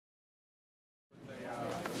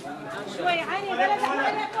The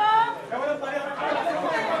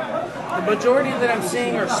majority that I'm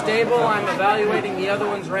seeing are stable. I'm evaluating the other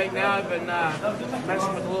ones right now. I've been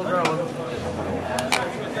messing with the little girl.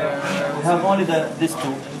 We have only this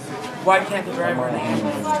two. Why can't the driver in the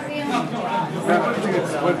ambulance take it?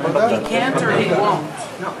 He can't or he won't?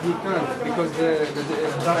 No, he can't because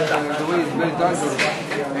the way is very dangerous.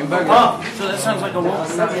 So that sounds like a wolf.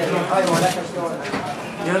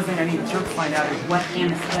 The other thing I need to find out is what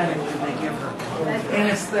anesthetic did they give her?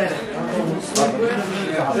 Anesthetic. Let's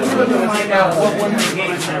find out what one they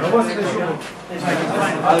gave her.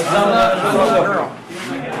 Girl.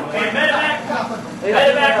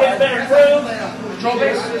 Medevac has been approved. Control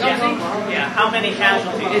base? Yeah, how many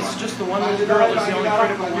casualties? It's just the one little girl is the only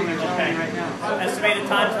critical one that's okay right now. Estimated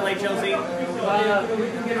time till HOZ? We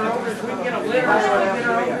can get her over. We can get a litter or get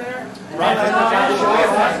her over there.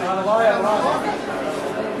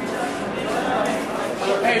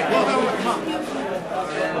 Hey, pull over. Come on.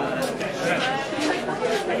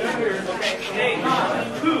 Hey,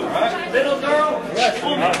 who? Little girl? Yes.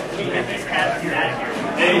 Woman. Get this cat out of here.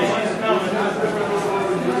 Hey, she's coming.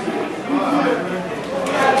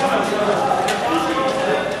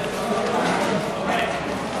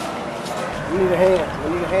 We need a hand. We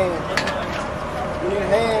need a hand. We need a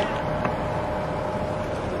hand.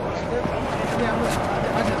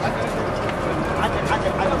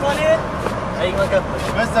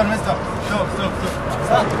 Mister. Stop.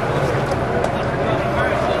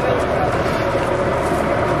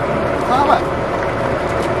 Come on.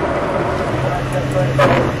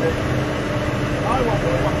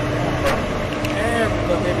 There we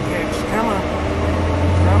go, baby cakes. Come on.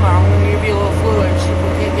 I'm going to give you a little fluid. See if we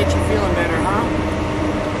can't get you feeling better, huh?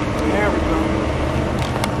 There we go.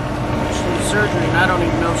 She needs surgery, and I don't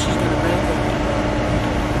even know if she's going to make it.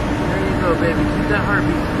 There you go, baby. Keep that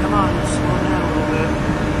heartbeat. Come on, let's slow down a little bit.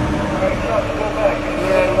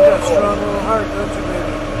 Yeah, you got a strong little heart, don't you,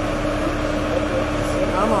 baby?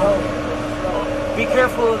 Come on. Be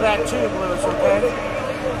careful of that tube, Lewis, okay?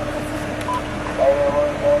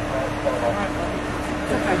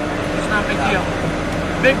 It's not a big deal.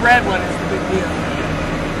 The big red one is the big deal.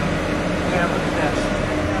 Yeah, look at that.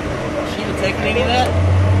 She even taking any of that?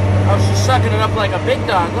 Oh, she's sucking it up like a big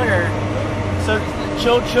dog. Look at her. So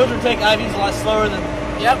children take IVs a lot slower than...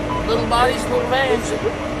 Yep, little bodies, little veins.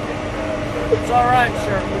 It's all right,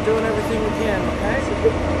 sir. We're doing everything we can, okay?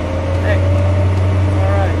 Hey.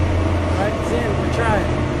 All right. Right, it's in. We're trying.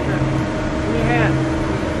 Good. Give me a hand.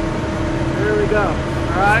 There we go.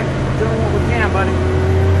 All right? We're doing what we can, buddy.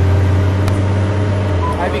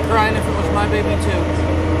 I'd be crying if it was my baby, too.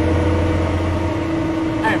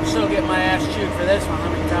 I am so getting my ass chewed for this one,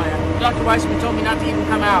 let me tell you. Dr. Weissman told me not to even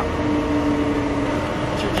come out.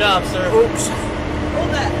 It's your job, sir. Oops.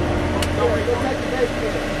 Hold that.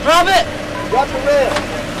 Drop it! Drop the rib.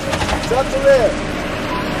 Drop the rib.